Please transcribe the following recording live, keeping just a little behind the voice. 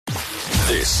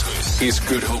This is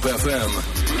Good Hope FM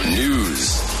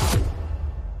News.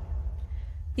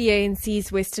 The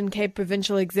ANC's Western Cape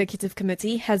Provincial Executive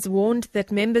Committee has warned that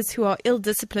members who are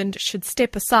ill-disciplined should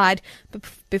step aside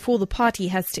before the party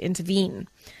has to intervene.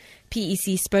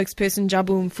 PEC spokesperson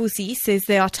Jabu Mfusi says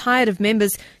they are tired of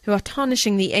members who are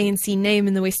tarnishing the ANC name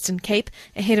in the Western Cape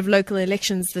ahead of local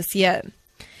elections this year.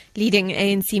 Leading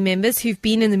ANC members who've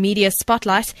been in the media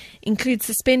spotlight include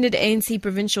suspended ANC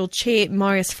Provincial Chair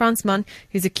Marius Fransman,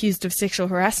 who's accused of sexual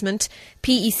harassment,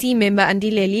 PEC member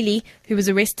Andile Lili, who was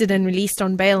arrested and released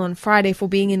on bail on Friday for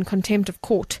being in contempt of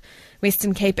court,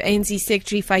 Western Cape ANC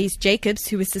Secretary Faiz Jacobs,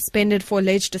 who was suspended for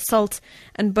alleged assault,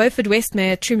 and Beaufort West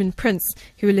Mayor Truman Prince,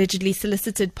 who allegedly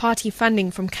solicited party funding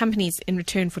from companies in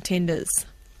return for tenders.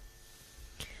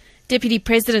 Deputy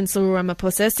President Cyril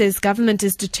Ramaphosa says government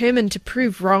is determined to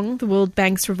prove wrong the World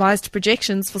Bank's revised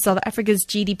projections for South Africa's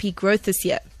GDP growth this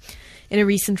year. In a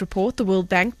recent report, the World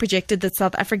Bank projected that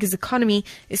South Africa's economy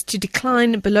is to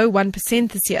decline below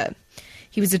 1% this year.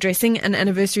 He was addressing an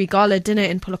anniversary gala dinner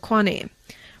in Polokwane.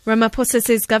 Ramaphosa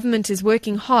says government is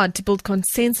working hard to build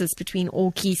consensus between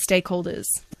all key stakeholders.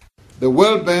 The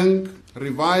World Bank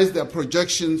revised their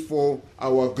projections for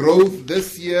our growth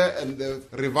this year and they've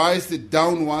revised it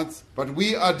downwards, but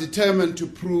we are determined to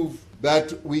prove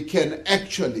that we can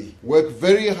actually work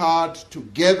very hard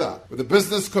together with the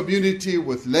business community,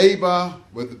 with Labour,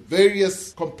 with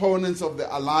various components of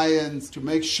the alliance to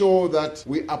make sure that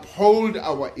we uphold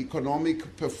our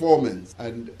economic performance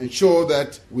and ensure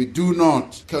that we do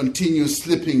not continue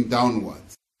slipping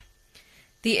downwards.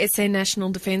 The SA National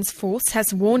Defence Force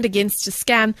has warned against a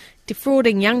scam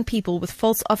defrauding young people with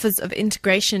false offers of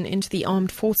integration into the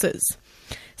armed forces.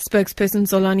 Spokesperson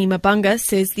Zolani Mabanga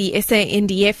says the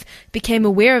SANDF became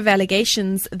aware of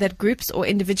allegations that groups or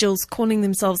individuals calling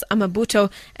themselves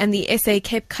Amabuto and the SA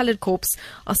Cape Coloured Corps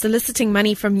are soliciting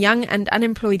money from young and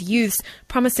unemployed youths,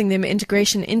 promising them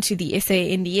integration into the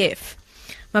SANDF.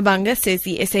 Mabanga says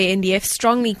the SANDF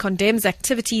strongly condemns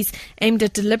activities aimed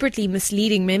at deliberately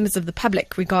misleading members of the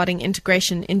public regarding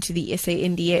integration into the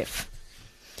SANDF.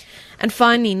 And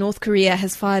finally, North Korea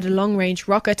has fired a long-range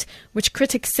rocket, which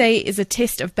critics say is a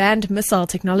test of banned missile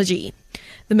technology.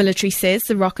 The military says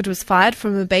the rocket was fired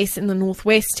from a base in the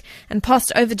northwest and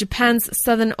passed over Japan's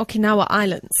southern Okinawa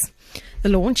Islands. The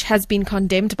launch has been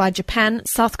condemned by Japan,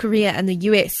 South Korea and the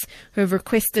US, who have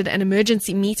requested an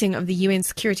emergency meeting of the UN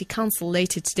Security Council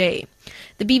later today.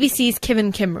 The BBC's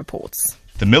Kevin Kim reports.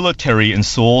 The military in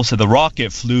Seoul said the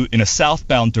rocket flew in a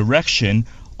southbound direction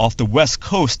off the west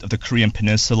coast of the Korean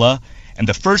peninsula, and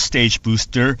the first stage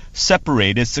booster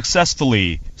separated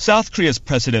successfully. South Korea's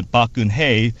President Park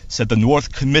Geun-hye said the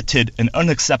North committed an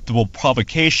unacceptable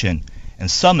provocation and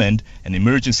summoned an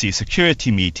emergency security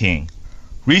meeting.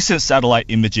 Recent satellite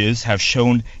images have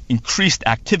shown increased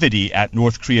activity at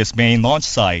North Korea's main launch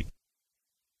site.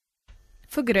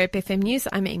 For Good Hope FM News,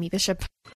 I'm Amy Bishop.